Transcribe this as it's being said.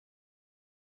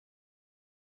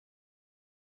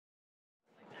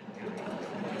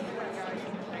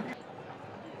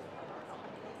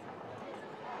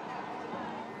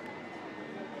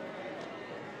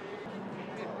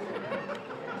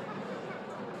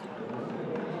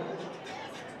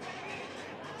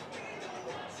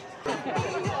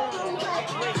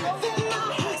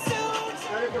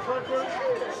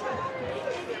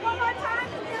One more time.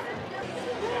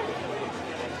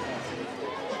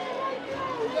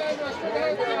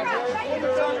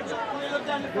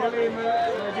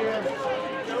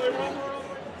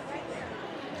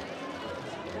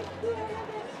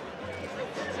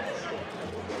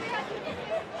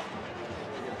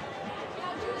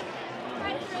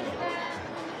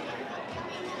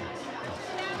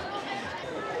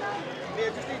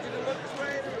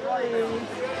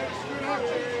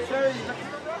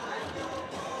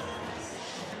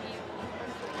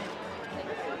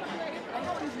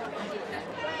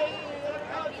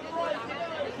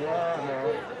 Yeah,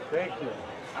 man. Thank you.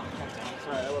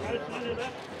 Sorry, that wasn't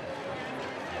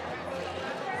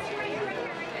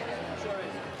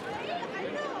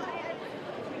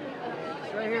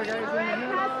right here, guys.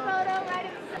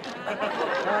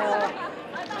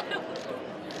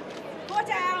 Four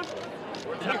down.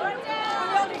 Four down.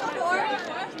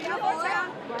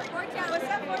 What's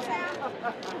up, four down?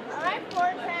 All right, four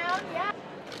down. Yeah.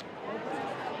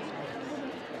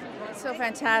 So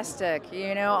fantastic.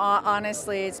 You know,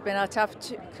 honestly, it's been a tough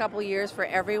couple years for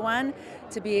everyone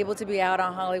to be able to be out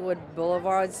on Hollywood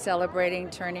Boulevard celebrating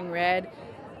Turning Red,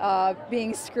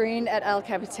 being screened at El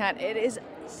Capitan. It is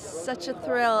such a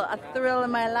thrill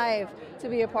in my life to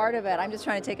be a part of it. I'm just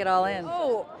trying to take it all in.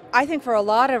 Oh, I think for a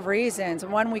lot of reasons.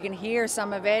 One, we can hear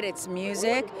some of it. It's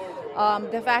music.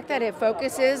 The fact that it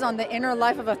focuses on the inner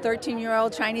life of a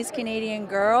 13-year-old Chinese-Canadian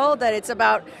girl, that it's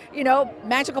about, you know,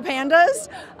 magical pandas,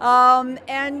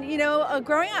 and, you know,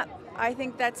 growing up. I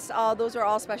think those are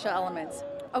all special elements.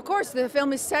 Of course, the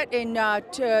film is set in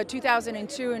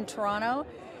 2002 in Toronto,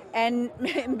 and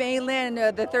Mei Lee,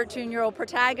 the 13-year-old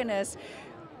protagonist,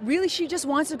 really, she just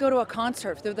wants to go to a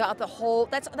concert throughout the whole,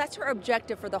 that's her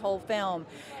objective for the whole film.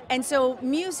 And so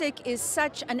music is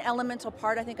such an elemental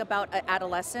part, I think, about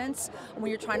adolescence, when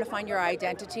you're trying to find your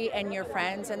identity and your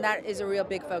friends, and that is a real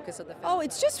big focus of the film. Oh,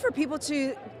 it's just for people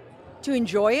to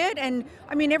enjoy it, and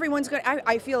I mean, everyone's good.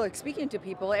 I feel like speaking to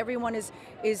people, everyone is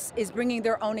bringing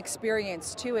their own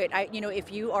experience to it. You know,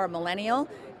 if you are a millennial,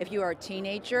 if you are a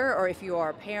teenager, or if you are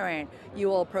a parent, you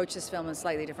will approach this film in a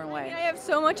slightly different way. I have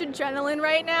so much adrenaline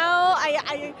right now.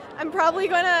 I'm probably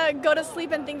gonna go to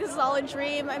sleep and think this is all a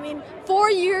dream. I mean, 4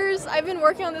 years, I've been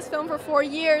working on this film for 4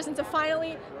 years, and to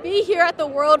finally be here at the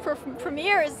world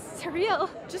premiere is surreal.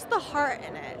 Just the heart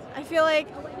in it. I feel like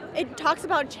it talks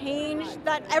about change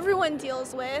that everyone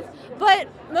deals with, but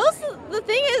the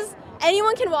thing is,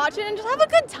 anyone can watch it and just have a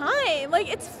good time. Like,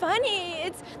 it's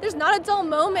funny. There's not a dull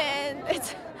moment.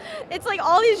 It's like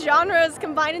all these genres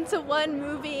combined into one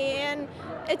movie, and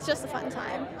it's just a fun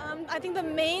time. I think the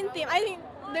main theme,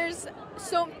 there's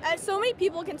so many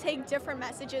people can take different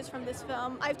messages from this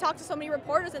film. I've talked to so many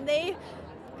reporters, and they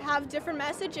have different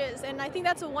messages, and I think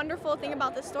that's a wonderful thing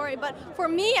about the story. But for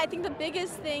me, I think the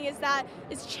biggest thing is that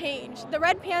it's change. The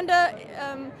red panda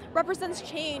represents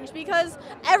change, because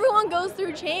everyone goes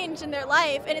through change in their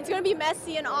life, and it's going to be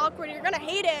messy and awkward, and you're going to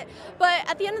hate it, but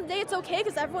at the end of the day, it's okay,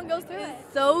 because everyone goes through it.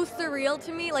 So surreal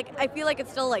to me. Like, I feel like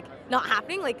it's still like not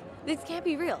happening. Like, this can't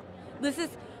be real. This is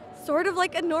sort of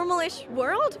like a normal-ish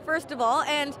world, first of all,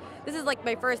 and this is like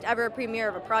my first ever premiere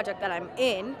of a project that I'm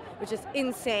in, which is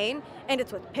insane, and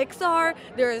it's with Pixar.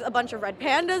 There's a bunch of red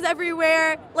pandas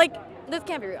everywhere. Like, this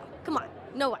can't be real. Come on,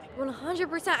 no way.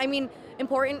 100%. I mean,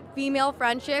 important female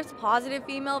friendships, positive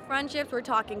female friendships. We're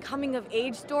talking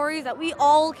coming-of-age stories that we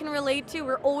all can relate to.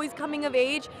 We're always coming of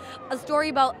age. A story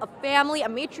about a family, a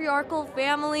matriarchal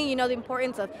family, you know, the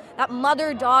importance of that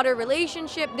mother-daughter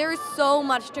relationship. There's so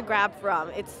much to grab from.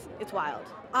 It's wild.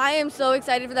 I am so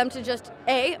excited for them to just,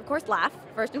 of course, laugh.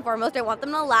 First and foremost, I want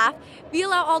them to laugh.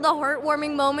 Feel out all the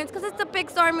heartwarming moments, because it's a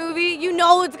Pixar movie. You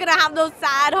know it's gonna have those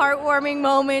sad, heartwarming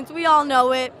moments. We all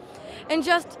know it. And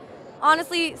just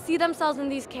honestly see themselves in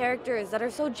these characters that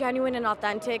are so genuine and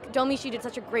authentic. Domee Shi did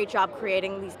such a great job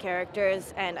creating these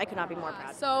characters, and I could not be more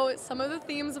proud. So some of the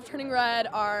themes of Turning Red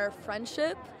are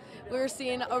friendship. We're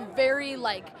seeing a very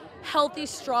healthy,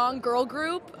 strong girl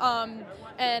group,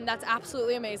 and that's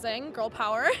absolutely amazing, girl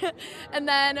power. And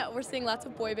then we're seeing lots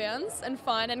of boy bands and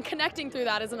fun, and connecting through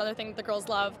that is another thing that the girls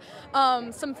love.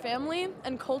 Some family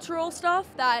and cultural stuff,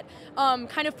 that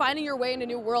kind of finding your way in a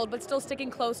new world, but still sticking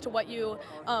close to what you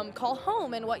call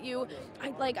home and what you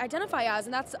identify as,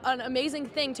 and that's an amazing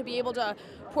thing to be able to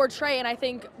portray, and I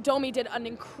think Domee did an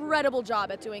incredible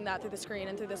job at doing that through the screen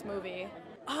and through this movie.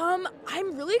 I'm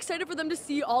really excited for them to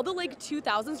see all the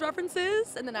 2000s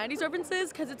references and the 90s references,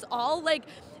 because it's all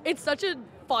it's such a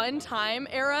fun time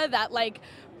era that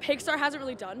Pixar hasn't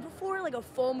really done before, like a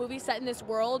full movie set in this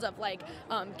world of like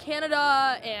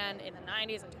Canada and in the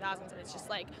 90s and 2000s, and it's just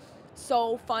like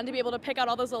so fun to be able to pick out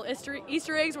all those little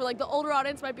Easter eggs where like the older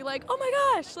audience might be like, oh my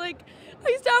gosh, like I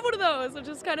used to have one of those, which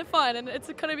is kind of fun, and it's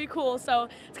gonna be cool. So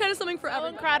it's kind of something for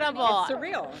everyone. Incredible. It's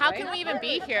surreal. How right? can we even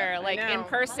be here, like in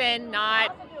person,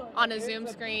 not on a Zoom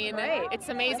screen? Right. It's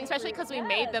amazing, especially because we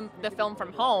made the film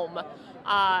from home,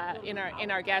 in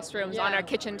our guest rooms, on our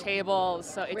kitchen tables.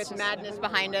 So it's With just madness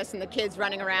behind us and the kids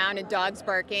running around and dogs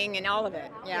barking and all of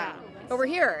it. Yeah. But we're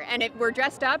here and we're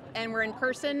dressed up and we're in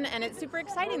person and it's super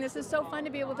exciting. This is so fun to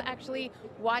be able to actually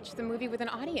watch the movie with an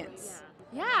audience.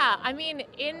 Yeah, I mean,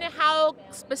 in how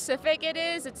specific it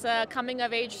is, it's a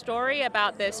coming-of-age story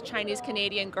about this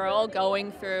Chinese-Canadian girl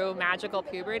going through magical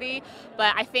puberty.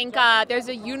 But I think there's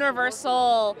a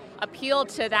universal appeal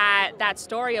to that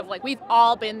story of, like, we've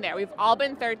all been there. We've all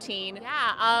been 13.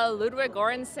 Yeah, Ludwig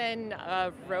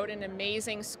Göransson wrote an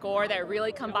amazing score that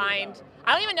really combined,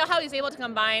 I don't even know how he's able to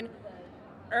combine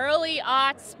early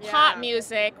aughts pop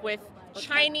music with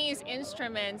Chinese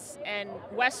instruments and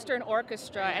Western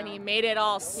orchestra, and he made it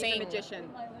all sing. He's a magician.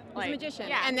 Like, He's a magician.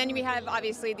 yeah. And then we have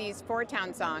obviously these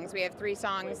Four-Town songs. We have 3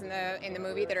 songs in the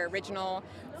movie that are original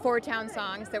Four-Town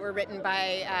songs that were written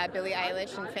by Billie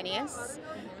Eilish and Phineas.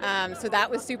 So that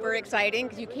was super exciting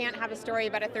because you can't have a story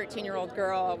about a 13-year-old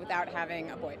girl without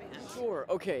having a boy band. Sure,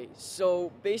 okay,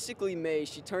 so basically Mei,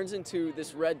 she turns into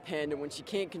this red panda when she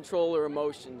can't control her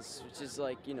emotions, which is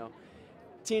like, you know,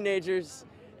 teenagers,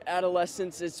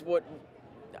 adolescence is what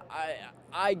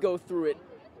I go through it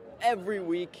every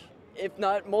week, if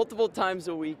not multiple times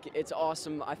a week. It's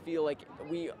awesome. I feel like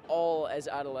we all as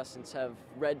adolescents have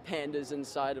red pandas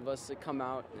inside of us that come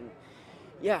out, and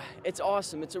yeah, it's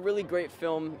awesome. It's a really great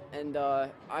film, and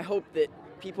I hope that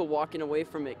people walking away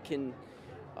from it can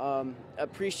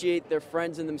appreciate their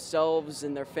friends and themselves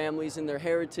and their families and their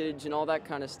heritage and all that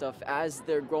kind of stuff as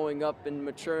they're growing up and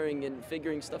maturing and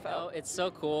figuring stuff out. Oh, it's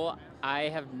so cool. I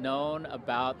have known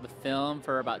about the film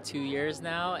for about 2 years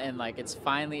now, and like it's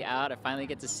finally out. I finally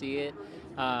get to see it,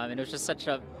 and it was just such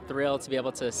a thrill to be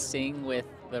able to sing with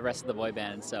the rest of the boy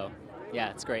band. So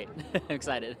yeah, it's great. I'm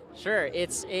excited. Sure,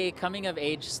 it's a coming of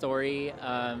age story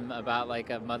about like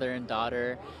a mother and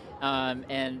daughter.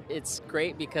 And it's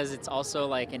great because it's also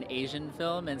like an Asian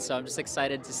film, and so I'm just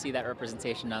excited to see that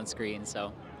representation on screen.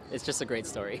 So it's just a great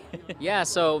story. Yeah,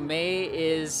 so Mei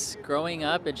is growing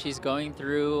up and she's going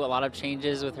through a lot of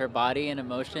changes with her body and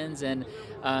emotions, and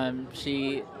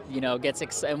she, you know,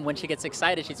 and when she gets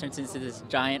excited, she turns into this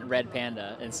giant red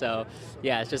panda. And so,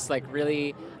 yeah, it's just like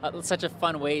really such a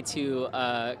fun way to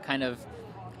kind of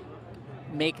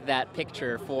make that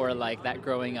picture for like that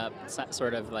growing up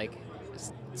sort of like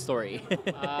story.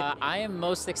 I am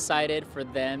most excited for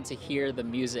them to hear the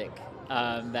music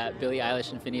that Billie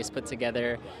Eilish and Phineas put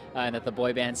together and that the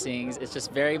boy band sings. It's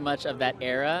just very much of that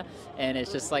era, and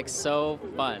it's just like so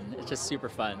fun. It's just super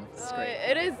fun. It's great.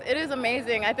 It is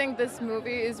amazing. I think this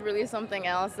movie is really something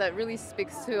else that really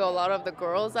speaks to a lot of the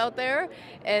girls out there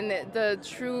and the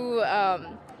true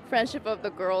friendship of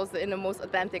the girls in the most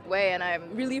authentic way, and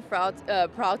I'm really proud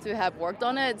to have worked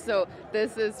on it. So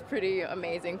this is pretty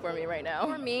amazing for me right now.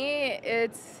 For me,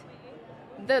 it's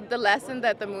the lesson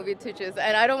that the movie teaches,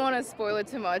 and I don't want to spoil it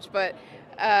too much, but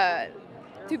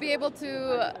to be able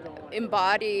to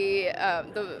embody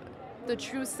the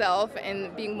true self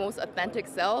and being most authentic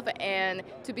self, and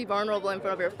to be vulnerable in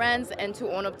front of your friends and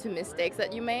to own up to mistakes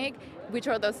that you make, which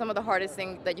are some of the hardest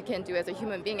things that you can do as a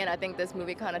human being. And I think this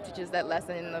movie kind of teaches that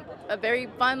lesson in a very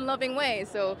fun, loving way.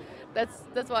 So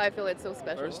that's why I feel it's so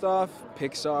special. First off,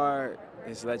 Pixar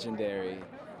is legendary.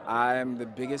 I'm the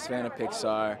biggest fan of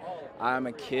Pixar. I'm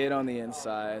a kid on the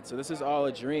inside, so this is all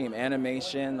a dream.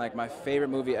 Animation, like my favorite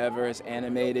movie ever is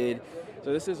animated.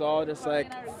 So this is all just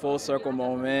like full circle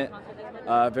moment.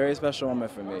 Very special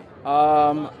moment for me.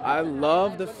 I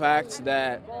love the fact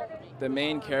that the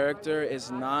main character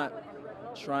is not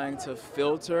trying to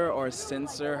filter or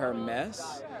censor her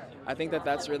mess. I think that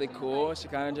that's really cool. She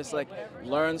kind of just like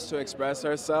learns to express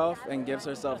herself and gives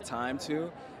herself time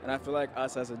to. And I feel like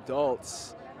us as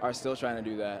adults are still trying to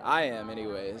do that. I am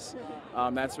anyways.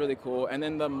 That's really cool. And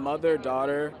then the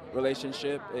mother-daughter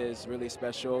relationship is really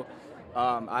special.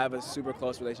 I have a super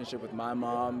close relationship with my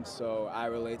mom, so I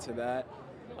relate to that.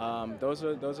 Those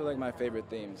are like my favorite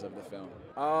themes of the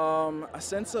film. A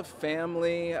sense of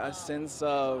family, a sense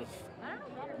of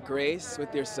grace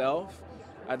with yourself.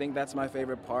 I think that's my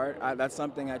favorite part. That's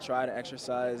something I try to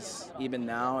exercise even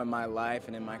now in my life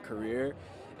and in my career,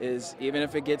 is even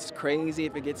if it gets crazy,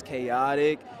 if it gets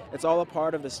chaotic, it's all a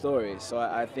part of the story. So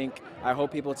I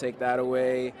hope people take that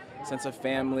away, sense of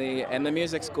family, and the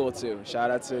music's cool too. Shout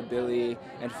out to Billy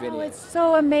and Phineas. Oh, it's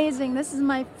so amazing. This is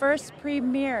my first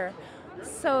premiere.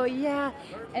 So yeah,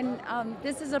 and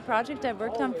this is a project I've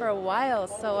worked on for a while,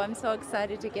 so I'm so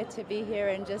excited to get to be here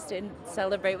and just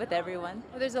celebrate with everyone.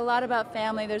 There's a lot about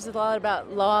family, there's a lot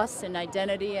about loss and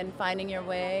identity and finding your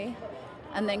way,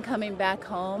 and then coming back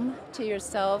home to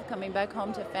yourself, coming back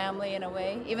home to family in a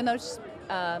way. Even though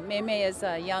Mei is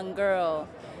a young girl,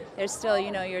 there's still,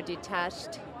 you're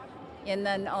detached. And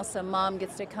then also mom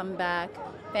gets to come back,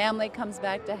 family comes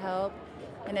back to help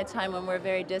in a time when we're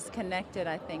very disconnected,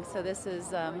 I think. So this is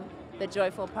the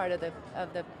joyful part of the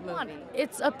movie.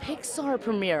 It's a Pixar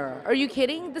premiere. Are you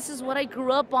kidding? This is what I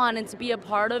grew up on, and to be a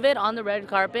part of it on the red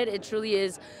carpet, it truly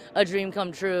is a dream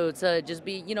come true to just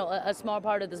be, a small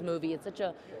part of this movie. It's such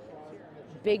a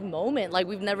big moment. Like,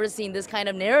 we've never seen this kind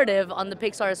of narrative on the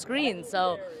Pixar screen.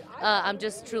 So I'm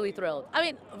just truly thrilled. I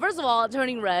mean, first of all,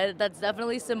 turning red, that's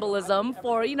definitely symbolism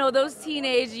for, those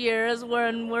teenage years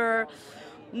when we're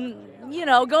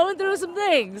going through some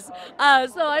things.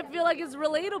 So I feel like it's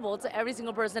relatable to every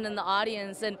single person in the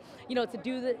audience, and to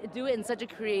do it in such a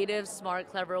creative, smart,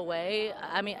 clever way.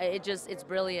 I mean, it's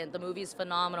brilliant. The movie's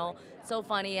phenomenal. So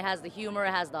funny. It has the humor,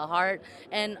 it has the heart,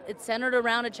 and it's centered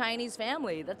around a Chinese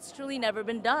family. That's truly never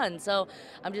been done. So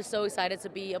I'm just so excited to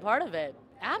be a part of it.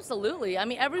 Absolutely. I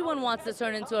mean, everyone wants to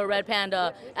turn into a red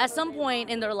panda at some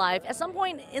point in their life, at some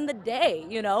point in the day,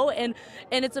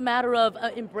 and it's a matter of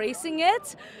embracing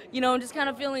it, and just kind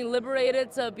of feeling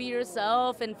liberated to be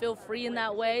yourself and feel free in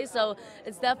that way. So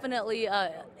it's definitely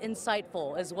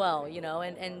insightful as well,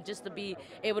 and just to be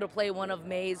able to play one of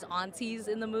Mei's aunties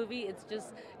in the movie, it's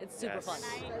super fun.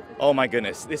 Oh my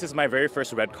goodness, this is my very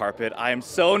first red carpet. I am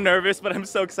so nervous, but I'm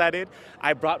so excited.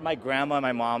 I brought my grandma,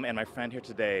 my mom, and my friend here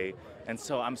today. And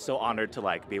so I'm so honored to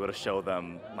be able to show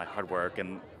them my hard work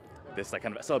and this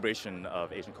kind of celebration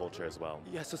of Asian culture as well.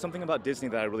 Yeah, so something about Disney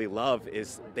that I really love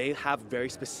is they have very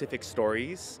specific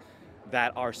stories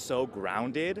that are so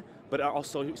grounded, but are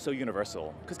also so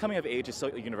universal. Because coming of age is so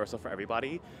universal for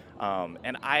everybody.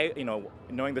 And I,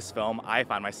 knowing this film, I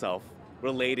find myself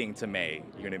relating to Mei,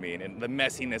 you know what I mean? And the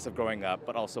messiness of growing up,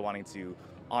 but also wanting to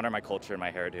honor my culture and my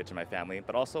heritage and my family,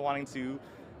 but also wanting to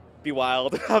be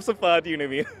wild, have some fun, you know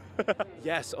what I mean?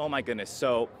 Yes, oh my goodness.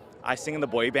 So I sing in the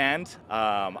boy band.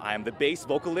 I'm the bass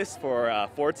vocalist for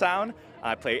Four Town.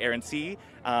 I play Aaron T.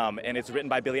 And it's written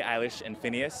by Billie Eilish and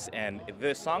Phineas. And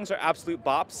the songs are absolute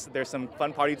bops. There's some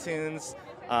fun party tunes.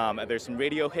 There's some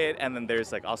radio hit. And then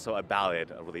there's also a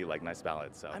ballad, a really nice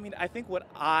ballad. So I mean, I think what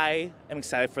I am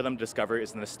excited for them to discover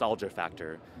is the nostalgia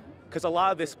factor. Because a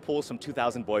lot of this pulls from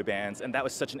 2000 boy bands. And that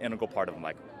was such an integral part of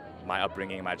my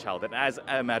upbringing, my childhood, as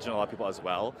I imagine a lot of people as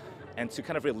well, and to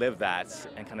kind of relive that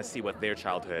and kind of see what their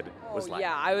childhood was like.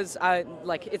 Yeah,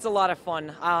 it's a lot of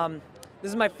fun.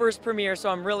 This is my first premiere, so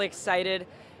I'm really excited,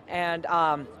 and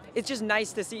it's just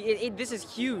nice to see. This is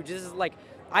huge. This is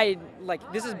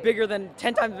this is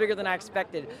 10 times bigger than I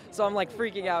expected. So I'm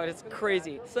freaking out. It's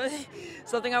crazy. So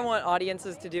something I want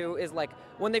audiences to do is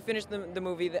when they finish the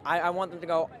movie, I want them to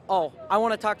go, oh, I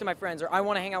want to talk to my friends, or I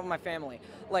want to hang out with my family.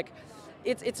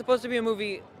 It's supposed to be a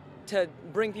movie to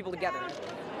bring people together. It's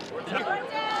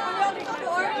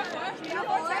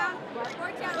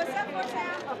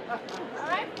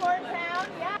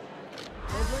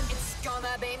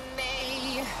gonna be me.